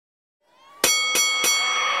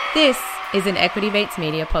This is an Equity Mates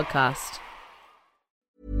Media podcast.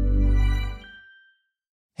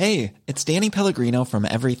 Hey, it's Danny Pellegrino from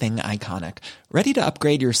Everything Iconic. Ready to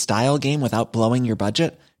upgrade your style game without blowing your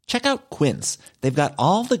budget? Check out Quince. They've got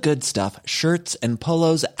all the good stuff, shirts and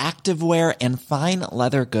polos, activewear, and fine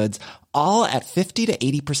leather goods, all at 50 to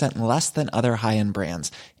 80% less than other high-end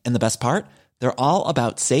brands. And the best part? They're all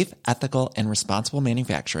about safe, ethical, and responsible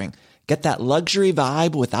manufacturing. Get that luxury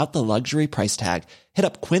vibe without the luxury price tag. Hit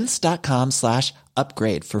up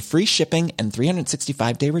quince.com/upgrade for free shipping and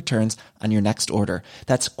 365-day returns on your next order.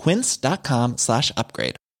 That's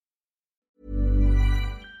quince.com/upgrade.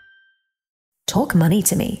 Talk money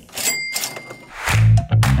to me.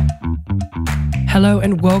 Hello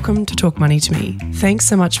and welcome to Talk Money to Me. Thanks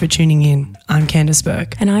so much for tuning in. I'm Candice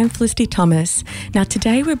Burke. And I'm Felicity Thomas. Now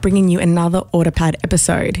today we're bringing you another Autopad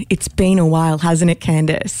episode. It's been a while, hasn't it,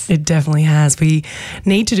 Candice? It definitely has. We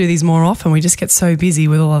need to do these more often. We just get so busy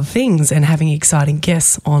with all other things and having exciting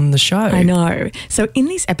guests on the show. I know. So in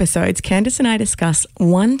these episodes, Candice and I discuss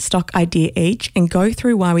one stock idea each and go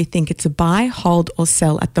through why we think it's a buy, hold or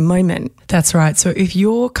sell at the moment. That's right. So if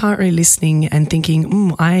you're currently listening and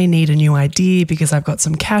thinking, I need a new idea because I've got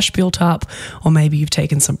some cash built up, or maybe you've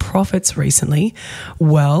taken some profits recently,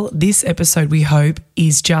 well, this episode we hope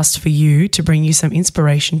is just for you to bring you some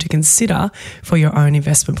inspiration to consider for your own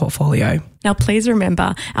investment portfolio. Now, please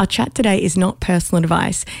remember, our chat today is not personal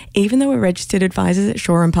advice. Even though we're registered advisors at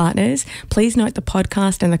Shaw & Partners, please note the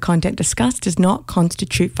podcast and the content discussed does not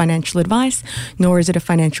constitute financial advice, nor is it a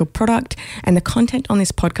financial product, and the content on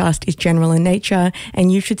this podcast is general in nature,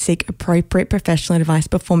 and you should seek appropriate professional advice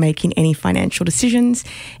before making any financial decisions.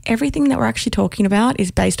 Everything that we're actually talking about is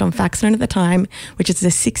based on facts known at the time, which is the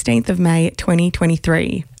 16th of May,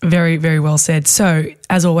 2023. Very, very well said. So,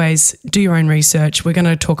 as always, do your own research. We're going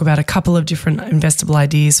to talk about a couple of different investable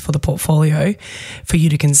ideas for the portfolio for you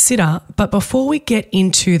to consider. But before we get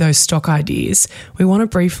into those stock ideas, we want to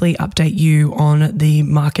briefly update you on the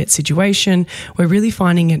market situation. We're really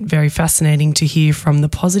finding it very fascinating to hear from the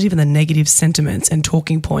positive and the negative sentiments and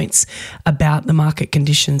talking points about the market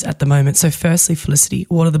conditions at the moment. So firstly, Felicity,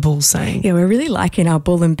 what are the bulls saying? Yeah, we're really liking our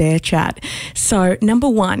bull and bear chat. So number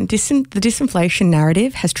one, the disinflation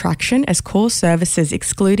narrative has traction as core services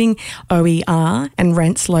excluding OER and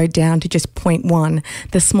rent slowed down to just 0.1,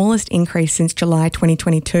 the smallest increase since July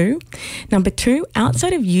 2022. Number two,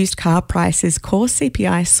 outside of used car prices, core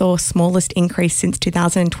CPI saw smallest increase since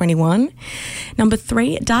 2021. Number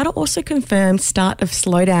three, data also confirmed start of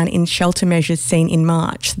slowdown in shelter measures seen in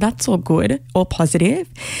March. So that's all good or positive.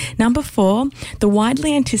 Number four, the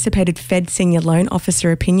widely anticipated Fed Senior Loan Officer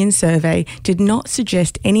Opinion Survey did not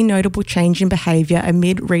suggest any notable change in behaviour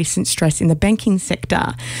amid recent stress in the banking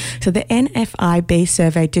sector. So the NFIB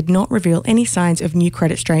survey did not reveal any signs of new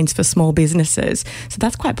credit strains for small businesses. So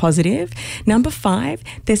that's quite positive. Number five,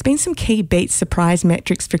 there's been some key beat surprise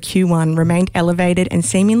metrics for Q1 remained elevated and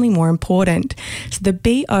seemingly more important. So the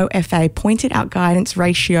BOFA pointed out guidance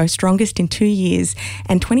ratio strongest in 2 years,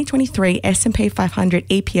 and 2023 S&P 500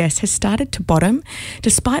 EPS has started to bottom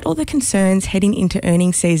despite all the concerns heading into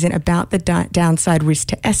earnings season about the downside risk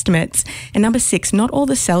to estimates. And number six, not all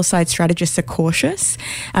the sell side strategists are cautious.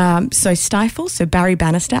 So Stifel, so Barry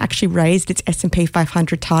Bannister actually raised its S&P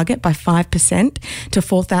 500 target by 5% to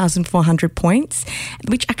 4,400 points,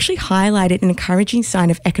 which actually highlighted an encouraging sign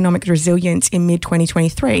of economic resilience in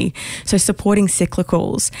mid-2023, so supporting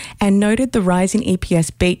cyclicals, and noted the rise in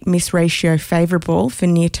EPS beat-miss ratio favourable for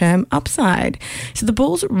near-term upside. So the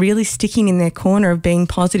bulls are really sticking in their corner of being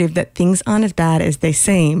positive that things aren't as bad as they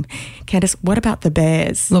seem. Candice, what about the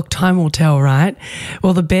bears? Look, time will tell, right?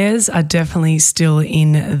 Well, the bears are definitely still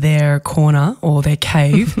in their corner or their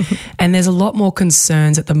cave, and there's a lot more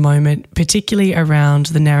concerns at the moment, particularly around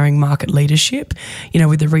the narrowing market leadership. You know,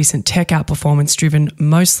 with the recent tech outperformance driven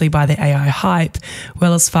mostly by the AI hype,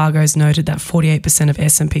 Wells Fargo's noted that 48% of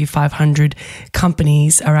S&P 500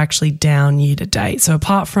 companies are actually down year to date. So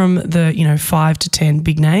apart from the, 5 to 10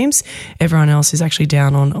 big names, everyone else is actually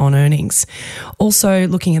down on earnings. Also,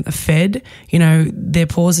 looking at the Fed, their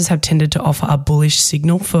pauses have tended to offer a bullish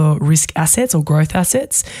signal for risk assets or growth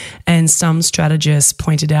assets, and some strategists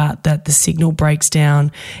pointed out that the signal breaks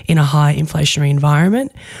down in a high inflationary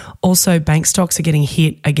environment. Also, bank stocks are getting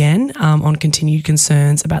hit again on continued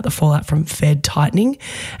concerns about the fallout from Fed tightening,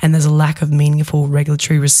 and there's a lack of meaningful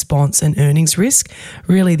regulatory response and earnings risk.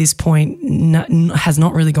 Really, this point has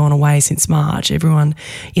not really gone away since March. Everyone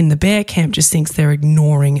in the bear camp just thinks they're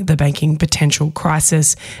ignoring the banking potential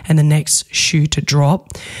crisis and the next shoe to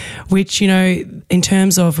drop, which, in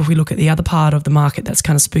terms of if we look at the other part of the market that's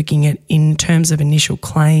kind of spooking it in terms of initial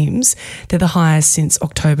claims. They're the highest since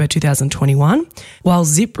October 2021, while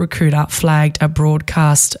ZipRecruiter flagged a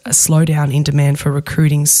broadcast slowdown in demand for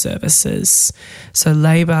recruiting services. So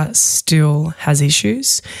labour still has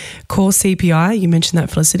issues. Core CPI, you mentioned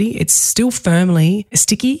that, Felicity, it's still firmly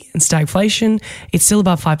sticky and stagflation. It's still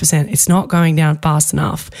above 5%. It's not going down fast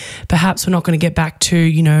enough. Perhaps we're not going to get back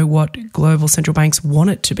to, what global central banks want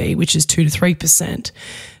it to be, which is 2 to 3%.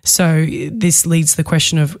 So this leads to the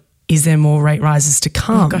question of, is there more rate rises to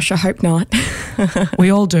come? Oh gosh, I hope not. We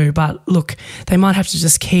all do, but look, they might have to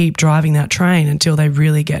just keep driving that train until they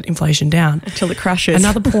really get inflation down. Until it crashes.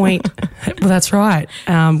 Another point, well, that's right,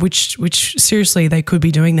 which seriously, they could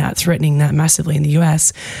be doing that, threatening that massively in the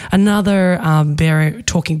US. Another bear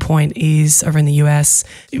talking point is over in the US,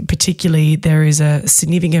 particularly there is a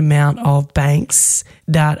significant amount of banks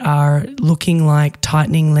that are looking like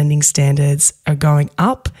tightening lending standards are going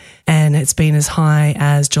up, and it's been as high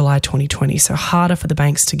as July 2020. So harder for the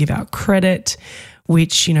banks to give out credit,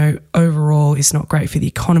 which, overall is not great for the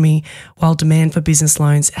economy, while demand for business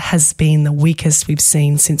loans has been the weakest we've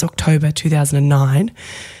seen since October 2009.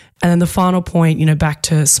 And then the final point, back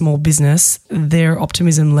to small business, their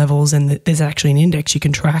optimism levels, and there's actually an index you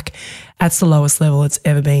can track, at the lowest level it's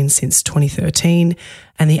ever been since 2013.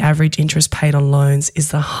 And the average interest paid on loans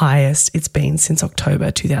is the highest it's been since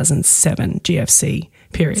October 2007 GFC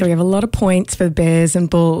period. So we have a lot of points for bears and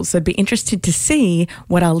bulls. So I'd be interested to see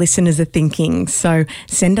what our listeners are thinking. So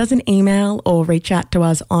send us an email or reach out to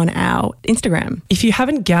us on our Instagram. If you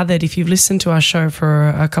haven't gathered, if you've listened to our show for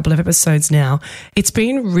a couple of episodes now, it's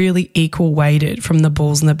been really equal weighted from the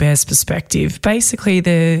bulls and the bears perspective. Basically,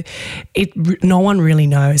 no one really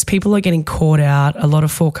knows. People are getting caught out. A lot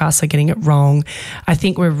of forecasts are getting it wrong. I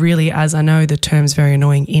think we're really, as I know the term's very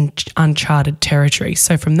annoying, in uncharted territory.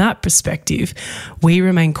 So from that perspective, we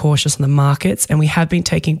remain cautious on the markets, and we have been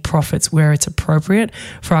taking profits where it's appropriate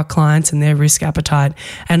for our clients and their risk appetite,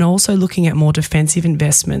 and also looking at more defensive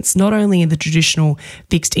investments, not only in the traditional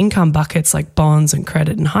fixed income buckets like bonds and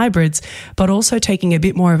credit and hybrids, but also taking a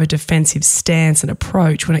bit more of a defensive stance and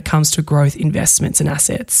approach when it comes to growth investments and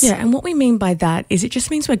assets. Yeah, and what we mean by that is it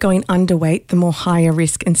just means we're going underweight the more higher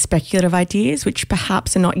risk and speculative ideas, which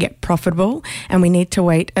perhaps are not yet profitable, and we need to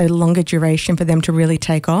wait a longer duration for them to really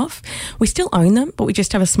take off. We still own them, but we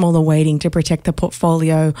just have a smaller weighting to protect the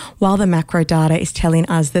portfolio while the macro data is telling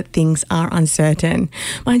us that things are uncertain.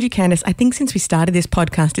 Mind you, Candice, I think since we started this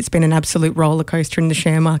podcast, it's been an absolute roller coaster in the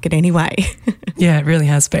share market anyway. Yeah, it really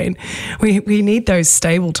has been. We need those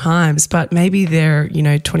stable times, but maybe they're,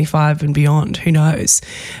 25 and beyond, who knows?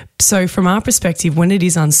 So from our perspective, when it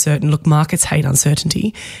is uncertain, look, markets hate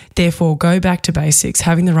uncertainty. Therefore, go back to basics,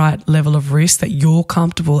 having the right level of risk that you're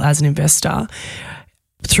comfortable as an investor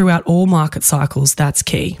throughout all market cycles. That's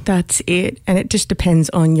key. That's it. And it just depends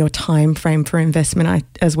on your time frame for investment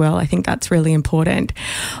as well. I think that's really important.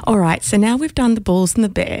 All right. So now we've done the bulls and the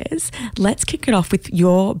bears. Let's kick it off with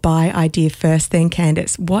your buy idea first then,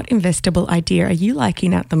 Candice. What investable idea are you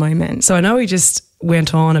liking at the moment? So I know we just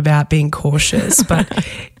went on about being cautious, but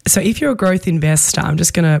so if you're a growth investor, I'm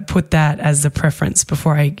just going to put that as the preference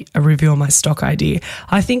before I reveal my stock idea.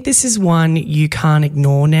 I think this is one you can't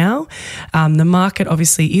ignore now. The market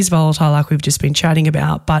obviously is volatile, like we've just been chatting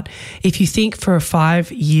about, but if you think for a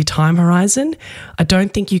 5-year time horizon, I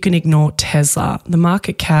don't think you can ignore Tesla. The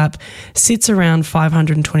market cap sits around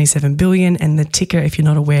 527 billion, and the ticker, if you're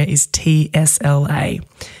not aware, is TSLA.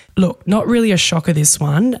 Look, not really a shocker, this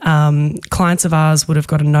one. Clients of ours would have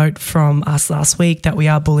got a note from us last week that we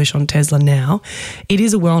are bullish on Tesla now. It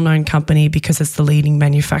is a well-known company because it's the leading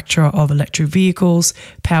manufacturer of electric vehicles,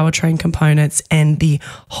 powertrain components, and the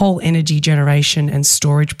whole energy generation and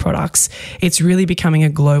storage products. It's really becoming a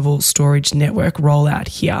global storage network rollout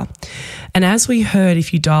here. And as we heard,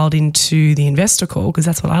 if you dialed into the investor call, because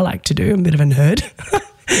that's what I like to do, I'm a bit of a nerd,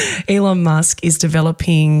 Elon Musk is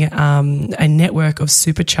developing a network of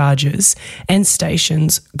superchargers and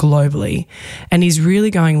stations globally. And he's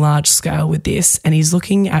really going large scale with this. And he's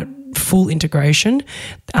looking at full integration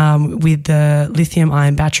with the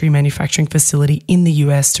lithium-ion battery manufacturing facility in the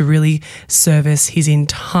US to really service his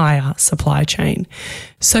entire supply chain.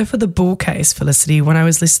 So for the bull case, Felicity, when I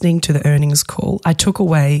was listening to the earnings call, I took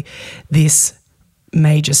away this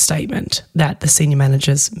major statement that the senior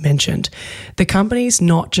managers mentioned. The company's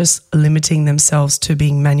not just limiting themselves to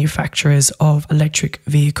being manufacturers of electric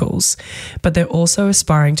vehicles, but they're also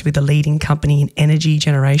aspiring to be the leading company in energy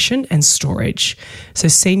generation and storage. So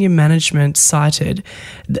senior management cited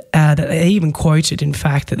that they even quoted, in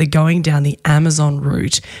fact, that they're going down the Amazon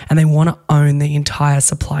route and they want to own the entire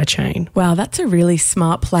supply chain. Wow, that's a really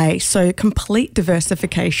smart play. So complete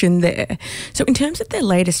diversification there. So in terms of their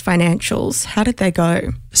latest financials, how did they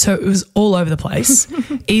go? So it was all over the place.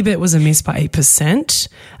 EBIT was a miss by 8%.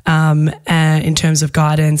 And in terms of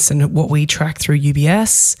guidance and what we track through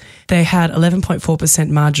UBS, they had 11.4%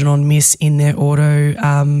 margin on miss in their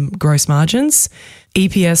auto gross margins.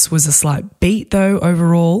 EPS was a slight beat though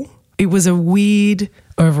overall. It was a weird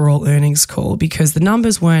overall earnings call because the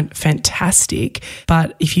numbers weren't fantastic.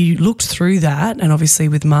 But if you looked through that, and obviously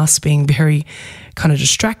with Musk being very kind of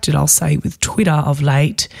distracted, I'll say, with Twitter of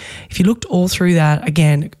late, if you looked all through that,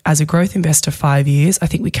 again, as a growth investor 5 years, I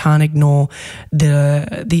think we can't ignore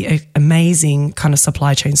the amazing kind of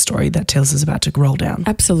supply chain story that Tesla's about to roll down.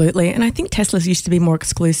 Absolutely. And I think Tesla's used to be more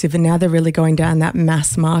exclusive and now they're really going down that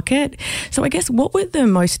mass market. So I guess what were the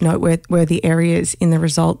most noteworthy areas in the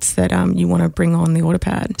results that you want to bring on the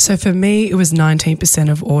AutoPad? So for me, it was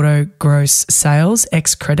 19% of auto gross sales,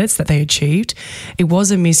 ex credits that they achieved. It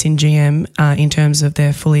was a miss in GM in terms of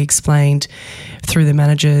their fully explained through the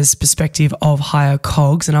manager's perspective of higher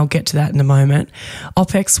COGS, and I'll get to that in a moment.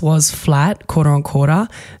 OPEX was flat quarter on quarter,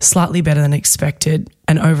 slightly better than expected.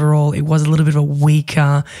 And overall, it was a little bit of a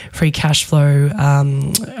weaker free cash flow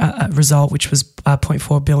result, which was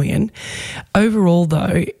 0.4 billion. Overall,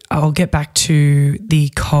 though, I'll get back to the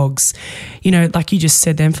COGS. You know, like you just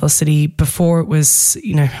said then, Felicity, before it was,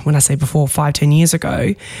 you know, when I say before, 5-10 years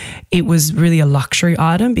ago, it was really a luxury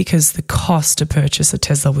item because the cost to purchase a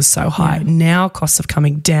Tesla was so high. Yeah. Now costs are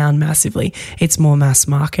coming down massively. It's more mass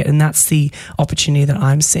market, and that's the opportunity that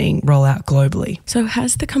I'm seeing roll out globally. So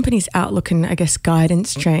has the company's outlook and, I guess, guidance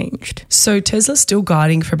changed? So Tesla's still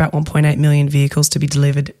guiding for about 1.8 million vehicles to be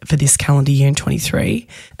delivered for this calendar year in 2023.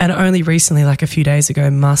 And only recently, like a few days ago,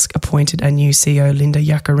 Musk appointed a new CEO, Linda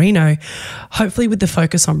Yaccarino, hopefully with the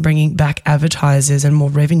focus on bringing back advertisers and more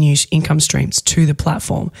revenue income streams to the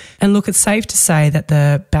platform. And look, it's safe to say that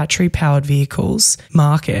the battery-powered vehicles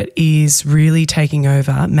market is really taking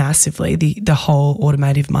over massively the whole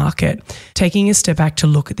automotive market. Taking a step back to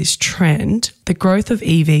look at this trend, the growth of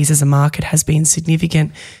EVs as a market has been significant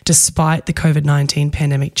despite the COVID-19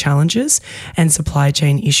 pandemic challenges and supply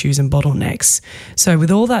chain issues and bottlenecks. So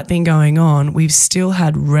with all that been going on, we've still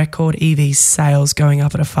had record EV sales going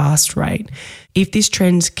up at a fast rate. If this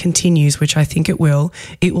trend continues, which I think it will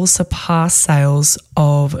surpass sales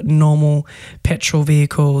of normal petrol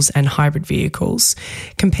vehicles and hybrid vehicles.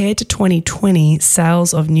 Compared to 2020,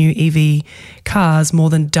 sales of new EV cars more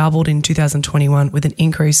than doubled in 2021 with an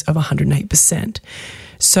increase of 108%.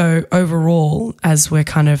 So overall, as we're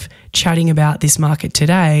kind of chatting about this market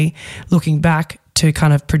today, looking back to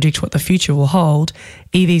kind of predict what the future will hold,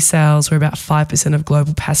 EV sales were about 5% of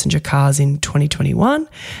global passenger cars in 2021.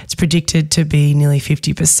 It's predicted to be nearly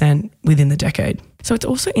 50% within the decade. So it's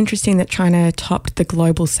also interesting that China topped the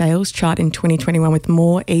global sales chart in 2021 with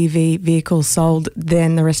more EV vehicles sold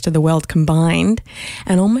than the rest of the world combined,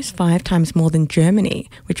 and almost 5 times more than Germany,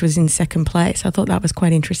 which was in second place. I thought that was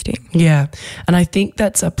quite interesting. Yeah, and I think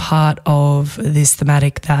that's a part of this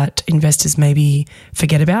thematic that investors maybe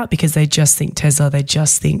forget about because they just think Tesla, they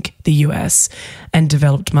just think the US and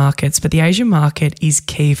developed markets. But the Asian market is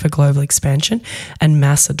key for global expansion and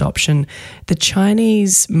mass adoption. The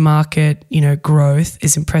Chinese market, growth,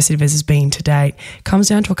 as impressive as it's been to date, comes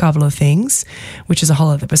down to a couple of things, which is a whole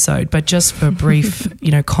other episode. But just for brief,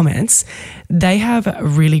 comments, they have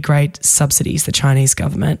really great subsidies, the Chinese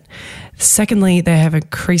government. Secondly, they have an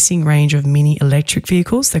increasing range of mini electric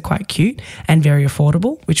vehicles. They're quite cute and very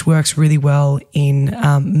affordable, which works really well in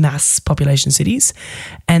mass population cities.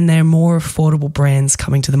 And they're more affordable brands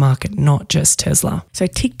coming to the market, not just Tesla. So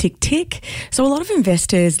tick, tick, tick. So a lot of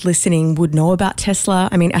investors listening would know about Tesla.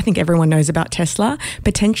 I mean, I think everyone knows about Tesla,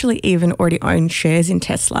 potentially even already own shares in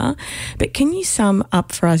Tesla. But can you sum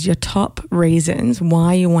up for us your top reasons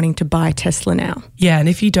why you're wanting to buy Tesla now? Yeah, and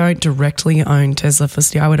if you don't directly own Tesla,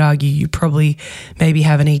 Felicity, I would argue you probably maybe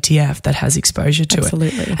have an ETF that has exposure to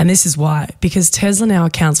Absolutely. it. And this is why. Because Tesla now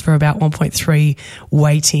accounts for about 1.3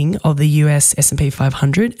 weighting of the US S&P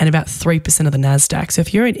 500 and about 3% of the NASDAQ. So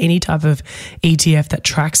if you're in any type of ETF that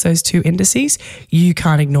tracks those two indices, you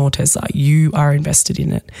can't ignore Tesla. You are invested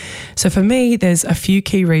in it. So for me, there's a few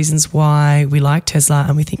key reasons why we like Tesla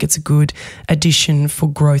and we think it's a good addition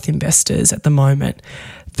for growth investors at the moment.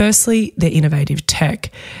 Firstly, their innovative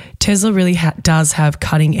tech. Tesla really does have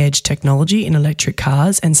cutting edge technology in electric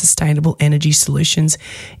cars and sustainable energy solutions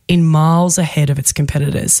in miles ahead of its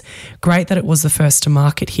competitors. Great that it was the first to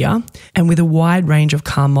market here. And with a wide range of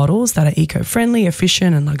car models that are eco-friendly,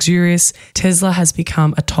 efficient and luxurious, Tesla has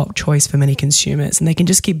become a top choice for many consumers, and they can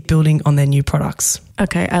just keep building on their new products.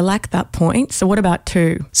 Okay, I like that point. So what about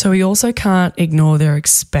 2? So we also can't ignore their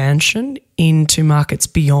expansion into markets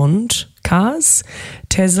beyond cars.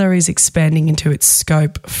 Tesla is expanding into its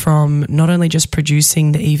scope from not only just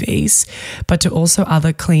producing the EVs, but to also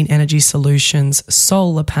other clean energy solutions,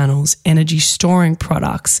 solar panels, energy storing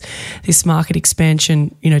products. This market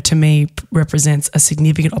expansion, to me represents a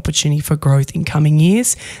significant opportunity for growth in coming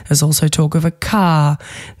years. There's also talk of a car.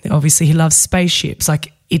 Obviously, he loves spaceships.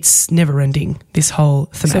 It's never ending, this whole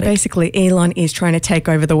thematic. So basically, Elon is trying to take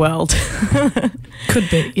over the world. Could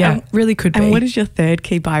be, yeah, really could be. And what is your third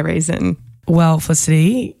key buy reason? Well,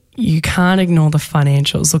 Felicity, you can't ignore the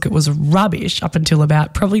financials. Look, it was rubbish up until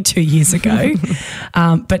about probably 2 years ago,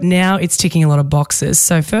 but now it's ticking a lot of boxes.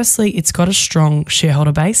 So firstly, it's got a strong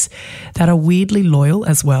shareholder base that are weirdly loyal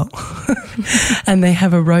as well. And they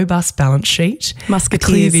have a robust balance sheet, a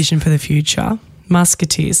clear vision for the future.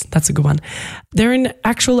 Musketeers, that's a good one. They're in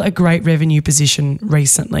a great revenue position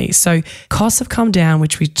recently. So costs have come down,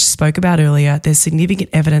 which we spoke about earlier. There's significant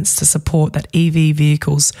evidence to support that EV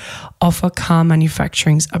vehicles offer car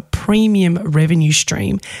manufacturers a premium revenue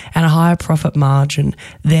stream and a higher profit margin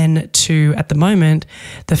than to, at the moment,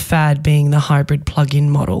 the fad being the hybrid plug-in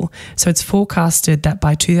model. So it's forecasted that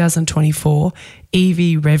by 2024,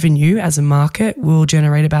 EV revenue as a market will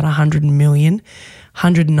generate about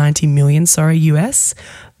 190 million US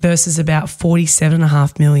versus about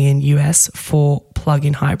 47.5 million US for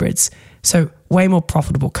plug-in hybrids. So way more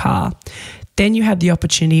profitable car. Then you have the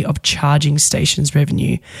opportunity of charging stations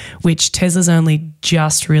revenue, which Tesla's only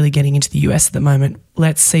just really getting into the US at the moment.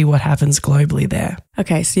 Let's see what happens globally there.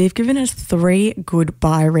 Okay, so you've given us 3 good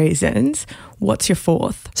buy reasons. What's your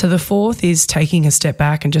 4th? So the 4th is taking a step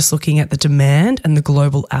back and just looking at the demand and the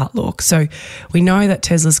global outlook. So we know that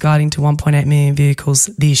Tesla's guiding to 1.8 million vehicles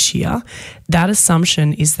this year. That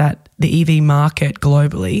assumption is that the EV market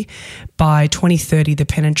globally, by 2030, the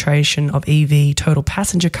penetration of EV total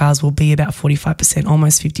passenger cars will be about 45%,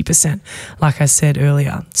 almost 50%, like I said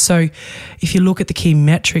earlier. So if you look at the key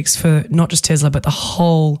metrics for not just Tesla, but the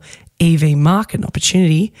whole EV market and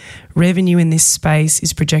opportunity, revenue in this space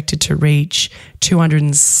is projected to reach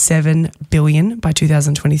 $207 billion by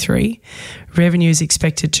 2023. Revenue is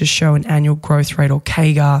expected to show an annual growth rate or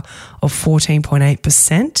CAGR of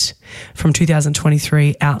 14.8% from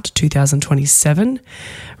 2023 out to 2027,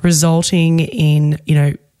 resulting in,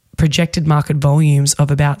 projected market volumes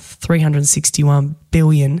of about 361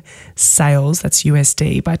 billion sales, that's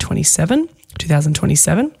USD, by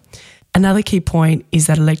 2027. Another key point is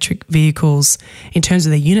that electric vehicles, in terms of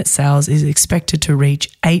their unit sales, is expected to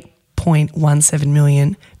reach 8.17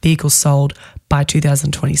 million vehicles sold by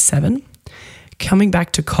 2027. Coming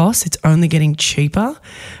back to costs, it's only getting cheaper.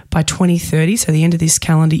 By 2030, so the end of this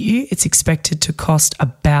calendar year, it's expected to cost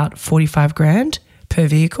about 45 grand per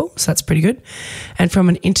vehicle, so that's pretty good. And from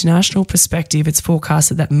an international perspective, it's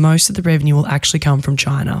forecasted that most of the revenue will actually come from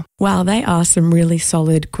China. Wow, they are some really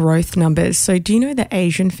solid growth numbers. So do you know the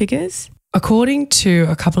Asian figures? According to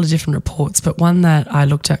a couple of different reports, but one that I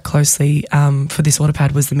looked at closely for this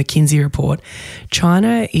AutoPad was the McKinsey report,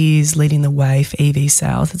 China is leading the way for EV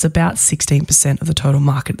sales. It's about 16% of the total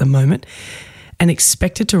market at the moment and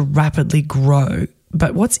expected to rapidly grow.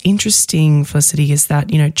 But what's interesting, Felicity, is that,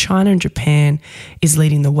 China and Japan is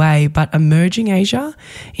leading the way, but emerging Asia,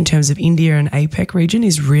 in terms of India and APEC region,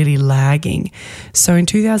 is really lagging. So in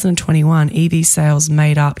 2021, EV sales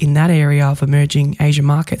made up in that area of emerging Asia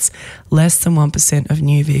markets less than 1% of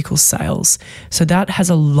new vehicle sales. So that has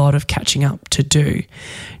a lot of catching up to do.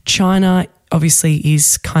 China obviously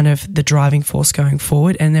is kind of the driving force going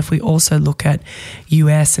forward. And if we also look at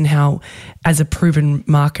US and how, as a proven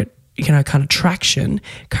market, kind of traction,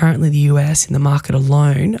 currently the US in the market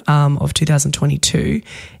alone of 2022,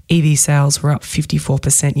 EV sales were up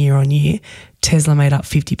 54% year on year. Tesla made up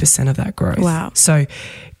 50% of that growth. Wow. So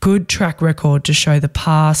good track record to show the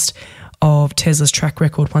past of Tesla's track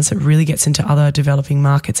record once it really gets into other developing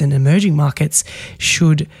markets and emerging markets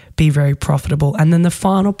should be very profitable. And then the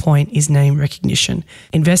final point is name recognition.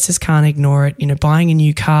 Investors can't ignore it. Buying a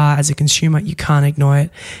new car as a consumer, you can't ignore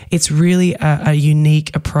it. It's really a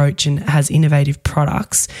unique approach and has innovative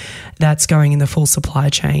products that's going in the full supply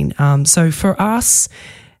chain. So for us,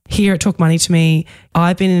 here at Talk Money to Me,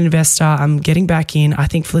 I've been an investor. I'm getting back in. I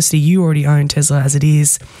think, Felicity, you already own Tesla as it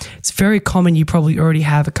is. It's very common. You probably already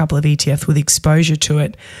have a couple of ETFs with exposure to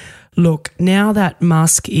it. Look, now that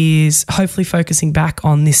Musk is hopefully focusing back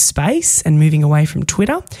on this space and moving away from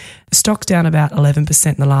Twitter, stock's down about 11%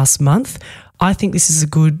 in the last month. I think this is a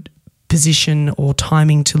good position or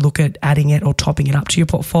timing to look at adding it or topping it up to your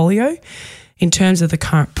portfolio. In terms of the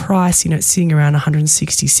current price, it's sitting around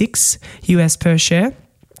 166 US per share.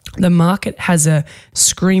 The market has a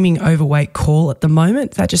screaming overweight call at the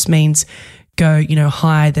moment. That just means go,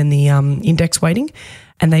 higher than the index weighting.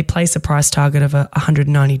 And they place a price target of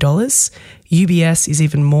 $190. UBS is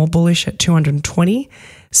even more bullish at $220.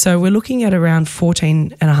 So we're looking at around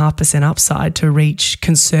 14.5% upside to reach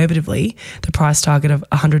conservatively the price target of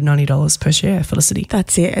 $190 per share, Felicity.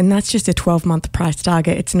 That's it. And that's just a 12-month price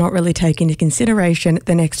target. It's not really taking into consideration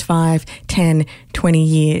the next 5, 10, 20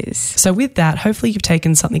 years. So with that, hopefully you've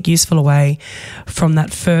taken something useful away from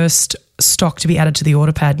that first stock to be added to the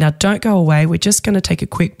order pad. Now, don't go away. We're just going to take a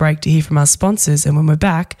quick break to hear from our sponsors. And when we're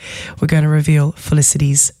back, we're going to reveal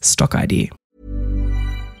Felicity's stock idea.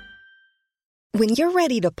 When you're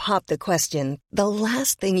ready to pop the question, the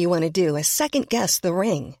last thing you want to do is second-guess the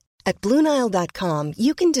ring. At BlueNile.com,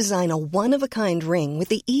 you can design a one-of-a-kind ring with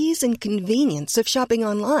the ease and convenience of shopping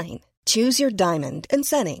online. Choose your diamond and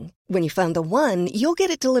setting. When you find the one, you'll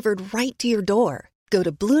get it delivered right to your door. Go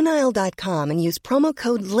to BlueNile.com and use promo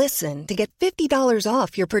code LISTEN to get $50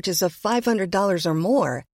 off your purchase of $500 or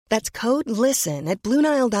more. That's code LISTEN at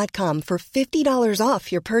BlueNile.com for $50 off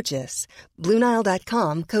your purchase.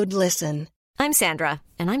 BlueNile.com, code LISTEN. I'm Sandra,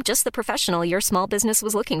 and I'm just the professional your small business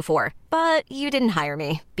was looking for. But you didn't hire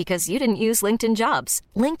me because you didn't use LinkedIn Jobs.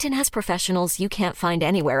 LinkedIn has professionals you can't find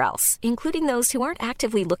anywhere else, including those who aren't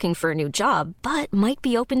actively looking for a new job, but might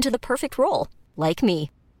be open to the perfect role, like me.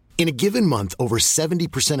 In a given month, over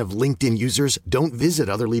 70% of LinkedIn users don't visit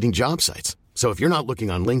other leading job sites. So if you're not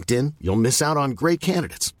looking on LinkedIn, you'll miss out on great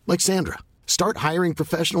candidates like Sandra. Start hiring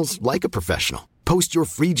professionals like a professional. Post your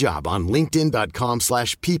free job on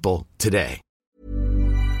linkedin.com/people today.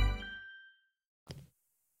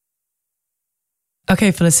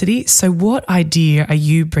 Okay, Felicity, so what idea are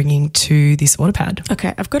you bringing to this order pad?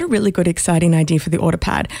 Okay, I've got a really good, exciting idea for the order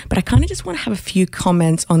pad, but I kind of just want to have a few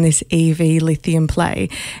comments on this EV lithium play.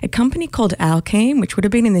 A company called Alkene, which would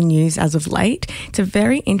have been in the news as of late. It's a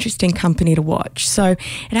very interesting company to watch. So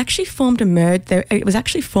it actually it was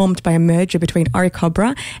actually formed by a merger between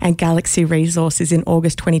Orocobre and Galaxy Resources in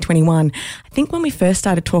August 2021. I think when we first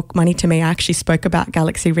started Talk Money to Me, I actually spoke about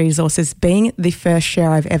Galaxy Resources being the first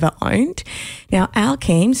share I've ever owned. Now,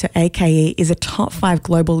 Alkene, so AKE, is a top 5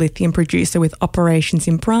 global lithium producer with operations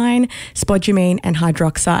in brine, spodumene and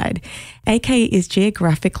hydroxide. AKE is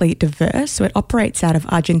geographically diverse, so it operates out of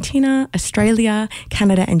Argentina, Australia,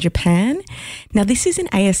 Canada and Japan. Now, this is an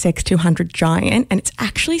ASX 200 giant, and it's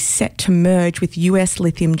actually set to merge with US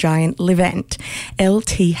lithium giant Livent.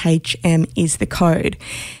 LTHM is the code.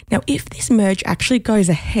 Now, if this merge actually goes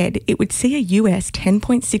ahead, it would see a US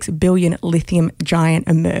 $10.6 billion lithium giant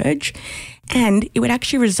emerge. And it would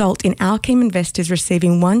actually result in Alkene investors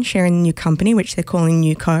receiving 1 share in the new company, which they're calling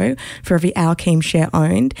Newco, for every Alkene share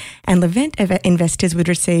owned. And Livent investors would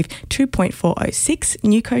receive 2.406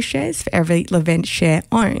 Newco shares for every Livent share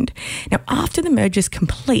owned. Now, after the merger is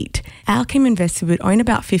complete, Alkene investors would own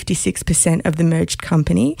about 56% of the merged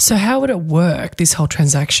company. So how would it work, this whole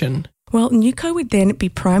transaction? Well, Newco would then be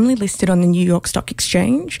primarily listed on the New York Stock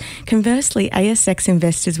Exchange. Conversely, ASX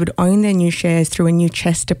investors would own their new shares through a new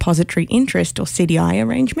CHESS Depository Interest or CDI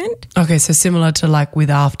arrangement. Okay, so similar to like with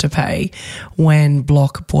Afterpay when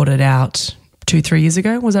Block bought it out 2-3 years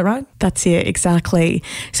ago, was that right? That's it, exactly.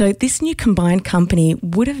 So this new combined company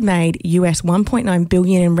would have made US $1.9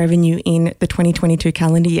 billion in revenue in the 2022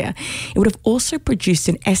 calendar year. It would have also produced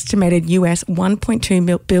an estimated US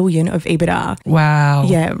 $1.2 billion of EBITDA. Wow.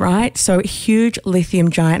 Yeah, right? So huge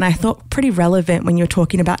lithium giant. And I thought pretty relevant when you're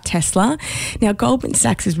talking about Tesla. Now, Goldman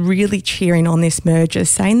Sachs is really cheering on this merger,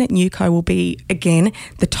 saying that Newco will be, again,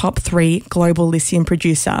 the top 3 global lithium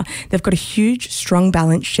producer. They've got a huge, strong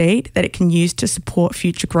balance sheet that it can use to support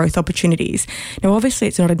future growth opportunities. Now, obviously,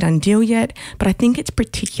 it's not a done deal yet, but I think it's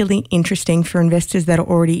particularly interesting for investors that are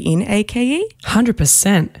already in AKE.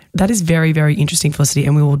 100%. That is very, very interesting, Felicity,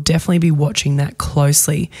 and we will definitely be watching that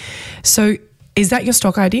closely. So, is that your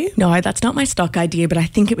stock idea? No, that's not my stock idea, but I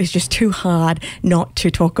think it was just too hard not to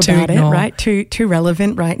talk about it, right? Too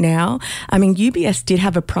relevant right now. I mean, UBS did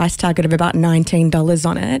have a price target of about $19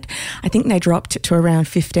 on it. I think they dropped to around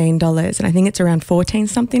 $15, and I think it's around 14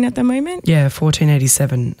 something at the moment. Yeah,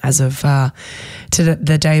 $14.87 as of to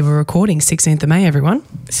the day we're recording, 16th of May, everyone.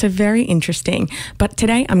 So very interesting. But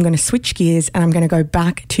today I'm going to switch gears and I'm going to go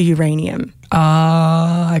back to uranium.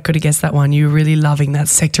 I could have guessed that one. You're really loving that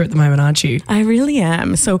sector at the moment, aren't you? I really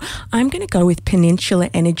am. So I'm going to go with Peninsula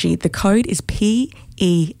Energy. The code is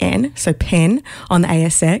PEN, so PEN on the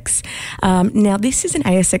ASX. Now, this is an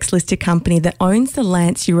ASX listed company that owns the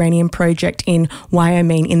Lance Uranium Project in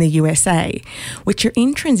Wyoming in the USA, which are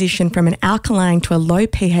in transition from an alkaline to a low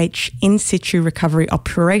pH in situ recovery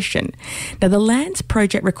operation. Now, the Lance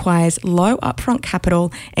project requires low upfront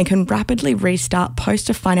capital and can rapidly restart post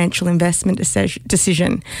a financial investment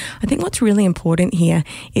decision. I think what's really important here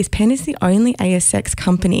is PEN is the only ASX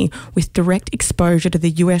company with direct exposure to the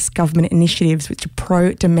US government initiatives which are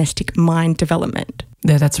pro-domestic mine development.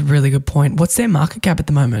 Yeah, that's a really good point. What's their market cap at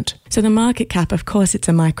the moment? So the market cap, of course, it's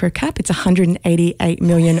a micro cap. It's 188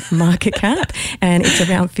 million market cap and it's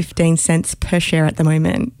around 15 cents per share at the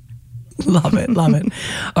moment. Love it, love it.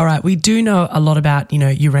 All right, we do know a lot about,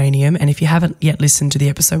 uranium, and if you haven't yet listened to the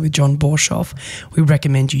episode with John Borshoff, we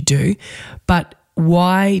recommend you do. But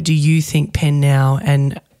why do you think PEN now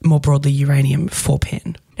and more broadly uranium for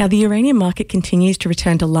PEN? Now, the uranium market continues to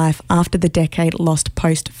return to life after the decade lost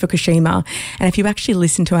post-Fukushima. And if you actually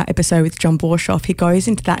listen to our episode with John Borshoff, he goes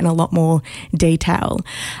into that in a lot more detail.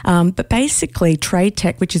 But basically,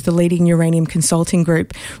 TradeTech, which is the leading uranium consulting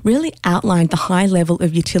group, really outlined the high level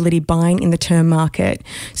of utility buying in the term market.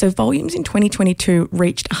 So volumes in 2022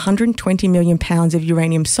 reached 120 million pounds of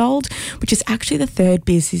uranium sold, which is actually the third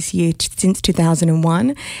busiest year since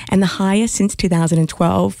 2001 and the highest since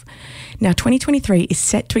 2012. Now, 2023 is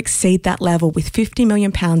set to exceed that level with 50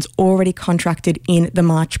 million pounds already contracted in the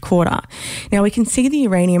March quarter. Now, we can see the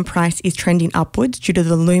uranium price is trending upwards due to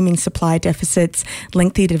the looming supply deficits,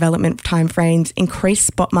 lengthy development timeframes, increased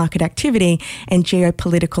spot market activity, and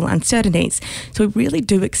geopolitical uncertainties. So we really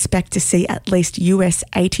do expect to see at least US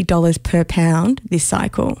 $80 per pound this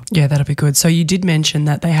cycle. Yeah, that'll be good. So you did mention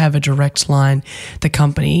that they have a direct line, the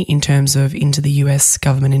company, in terms of into the US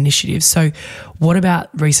government initiatives. So what about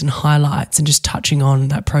recent highlights and just touching on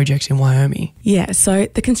that project in Wyoming? Yeah, so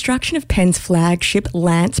the construction of PEN's flagship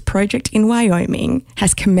Lance project in Wyoming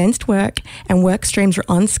has commenced work and work streams are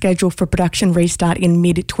on schedule for production restart in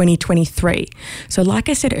mid-2023. So like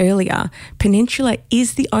I said earlier, Peninsula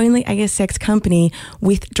is the only ASX company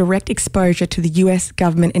with direct exposure to the US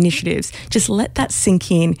government initiatives. Just let that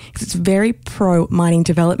sink in because it's very pro-mining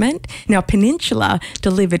development. Now, Peninsula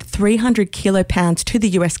delivered 300 kilopounds to the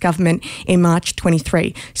US government in March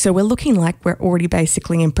 23. So we're looking like we're already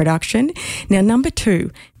basically in production. Now, number two,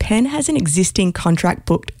 PEN has an existing contract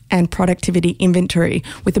booked and productivity inventory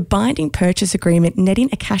with a binding purchase agreement netting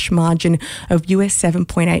a cash margin of US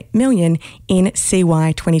 $7.8 million in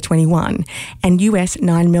CY 2021 and US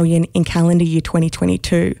 $9 million in calendar year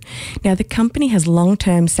 2022. Now, the company has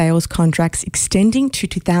long-term sales contracts extending to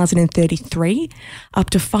 2033, up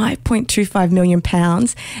to £5.25 million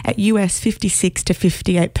at US 56 to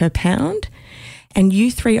 58 per pound, and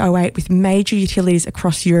U308 with major utilities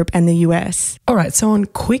across Europe and the US. All right, so on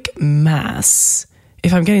quick maths,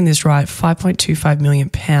 if I'm getting this right, £5.25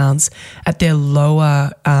 million at their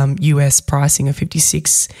lower US pricing of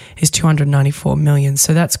 56 is 294 million.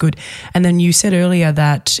 So that's good. And then you said earlier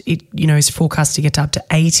that it, is forecast to get to up to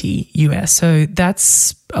 80 US. So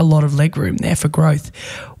that's a lot of leg room there for growth.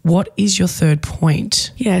 What is your third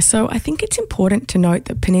point? Yeah, so I think it's important to note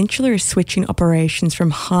that Peninsula is switching operations from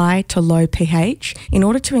high to low pH in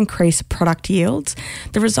order to increase product yields.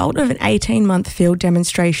 The result of an 18-month field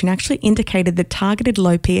demonstration actually indicated that targeted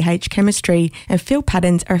low pH chemistry and field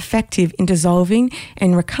patterns are effective in dissolving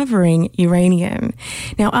and recovering uranium.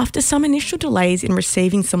 Now, after some initial delays in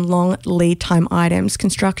receiving some long lead time items,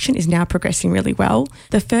 construction is now progressing really well.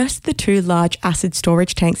 The first of the two large acid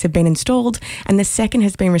storage tanks have been installed and the second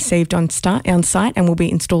has been received on site and will be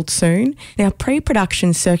installed soon. Now,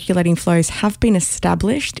 pre-production circulating flows have been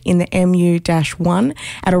established in the MU-1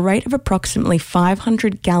 at a rate of approximately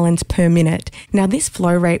 500 gallons per minute. Now, this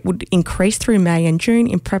flow rate would increase through May and June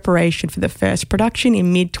in preparation for the first production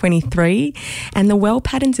in mid-23, and the well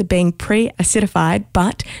patterns are being pre-acidified,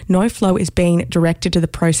 but no flow is being directed to the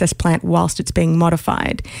process plant whilst it's being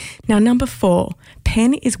modified. Now, number 4,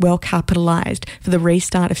 PEN is well capitalised for the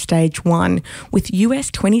restart of stage 1 with US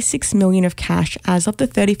 26 million of cash as of the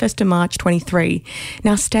 31st of March 23.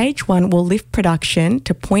 Now, stage 1 will lift production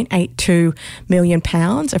to 0.82 million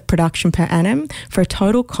pounds of production per annum for a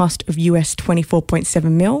total cost of US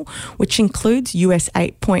 24.7 mil, which includes US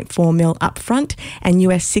 8.4 mil upfront and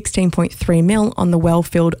US 16.3 mil on the well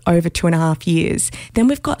field over 2.5 years. Then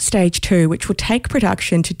we've got stage 2, which will take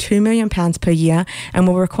production to 2 million pounds per year and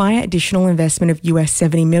will require additional investment of US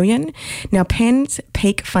 70 million. Now, PEN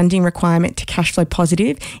peak funding requirement to cash flow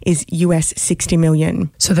positive is US $60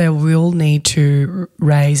 million. So they will need to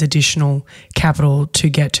raise additional capital to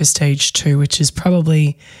get to stage 2, which is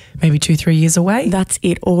probably maybe 2-3 years away. That's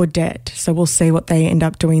it, or debt. So we'll see what they end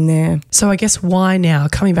up doing there. So I guess why now?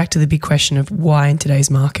 Coming back to the big question of why in today's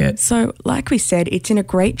market. So like we said, it's in a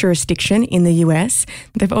great jurisdiction in the US.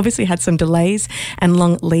 They've obviously had some delays and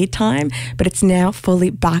long lead time, but it's now fully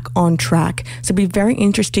back on track. So it'll be very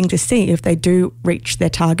interesting to see if they do reach their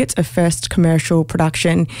targets of first commercial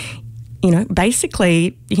production,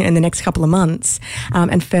 basically, in the next couple of months,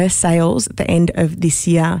 and first sales at the end of this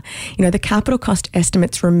year. The capital cost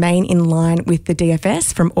estimates remain in line with the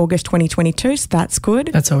DFS from August 2022, so that's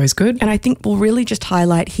good. That's always good. And I think we'll really just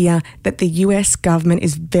highlight here that the US government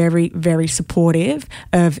is very, very supportive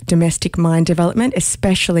of domestic mine development,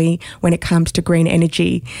 especially when it comes to green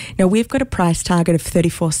energy. Now, we've got a price target of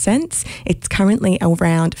 34 cents. It's currently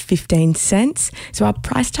around 15 cents. So our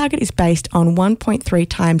price target is based on 1.3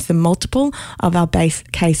 times the multiple of our base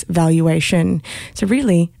case valuation. So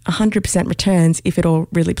really 100% returns if it all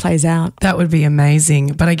really plays out. That would be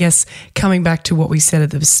amazing. But I guess coming back to what we said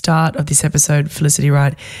at the start of this episode, Felicity,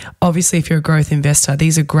 right? Obviously, if you're a growth investor,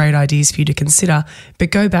 these are great ideas for you to consider,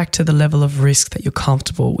 but go back to the level of risk that you're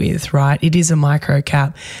comfortable with, right? It is a micro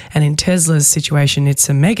cap, and in Tesla's situation, it's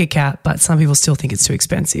a mega cap, but some people still think it's too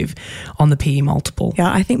expensive on the PE multiple.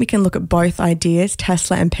 Yeah, I think we can look at both ideas,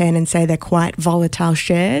 Tesla and Penn, and say they're quite volatile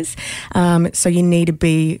shares. So you need to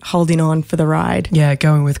be holding on for the ride. Yeah,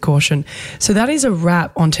 going with caution. So that is a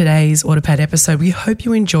wrap on today's AutoPad episode. We hope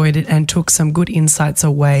you enjoyed it and took some good insights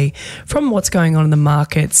away from what's going on in the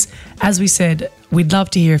markets. As we said, we'd love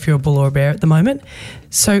to hear if you're a bull or a bear at the moment.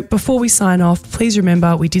 So before we sign off, please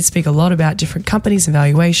remember we did speak a lot about different companies and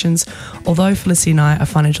valuations. Although Felicity and I are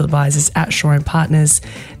financial advisors at Shore & Partners,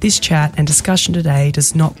 this chat and discussion today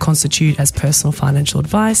does not constitute as personal financial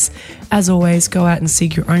advice. As always, go out and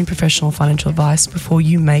seek your own professional financial advice before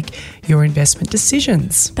you make your investment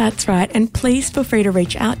decisions. That's right. And please feel free to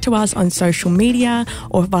reach out to us on social media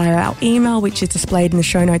or via our email, which is displayed in the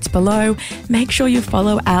show notes below. Make sure you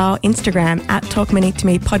follow our Instagram at Talk Money to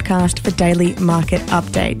Me podcast for daily market updates.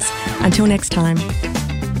 Until next time.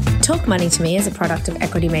 Talk Money to Me is a product of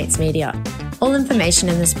Equity Mates Media. All information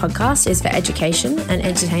in this podcast is for education and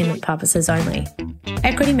entertainment purposes only.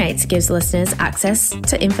 Equity Mates gives listeners access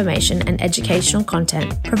to information and educational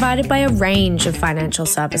content provided by a range of financial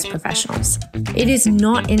service professionals. It is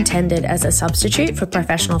not intended as a substitute for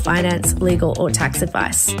professional finance, legal, or tax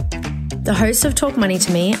advice. The hosts of Talk Money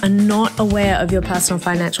to Me are not aware of your personal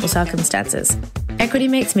financial circumstances. Equity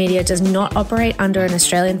Mates Media does not operate under an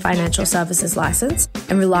Australian Financial Services licence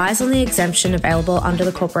and relies on the exemption available under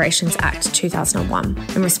the Corporations Act 2001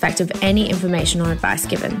 in respect of any information or advice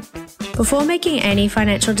given. Before making any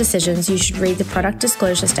financial decisions, you should read the product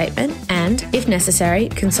disclosure statement and, if necessary,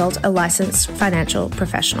 consult a licensed financial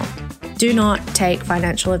professional. Do not take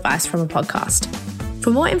financial advice from a podcast. For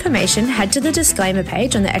more information, head to the disclaimer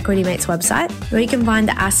page on the Equity Mates website, where you can find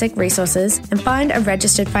the ASX resources and find a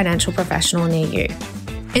registered financial professional near you.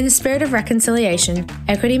 In the spirit of reconciliation,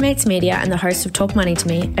 Equity Mates Media and the hosts of Talk Money to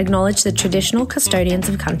Me acknowledge the traditional custodians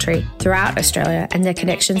of country throughout Australia and their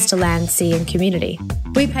connections to land, sea and community.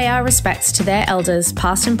 We pay our respects to their elders,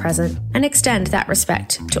 past and present, and extend that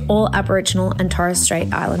respect to all Aboriginal and Torres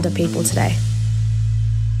Strait Islander people today.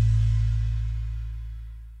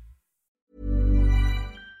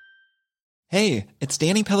 Hey, it's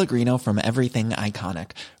Danny Pellegrino from Everything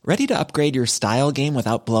Iconic. Ready to upgrade your style game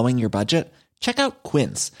without blowing your budget? Check out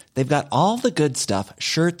Quince. They've got all the good stuff,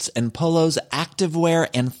 shirts and polos, activewear,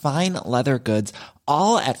 and fine leather goods,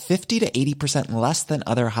 all at 50 to 80% less than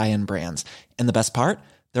other high-end brands. And the best part?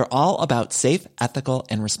 They're all about safe, ethical,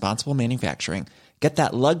 and responsible manufacturing. Get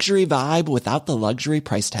that luxury vibe without the luxury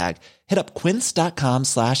price tag. Hit up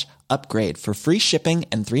quince.com/upgrade for free shipping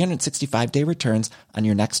and 365-day returns on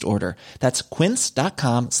your next order. That's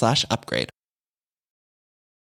quince.com/upgrade.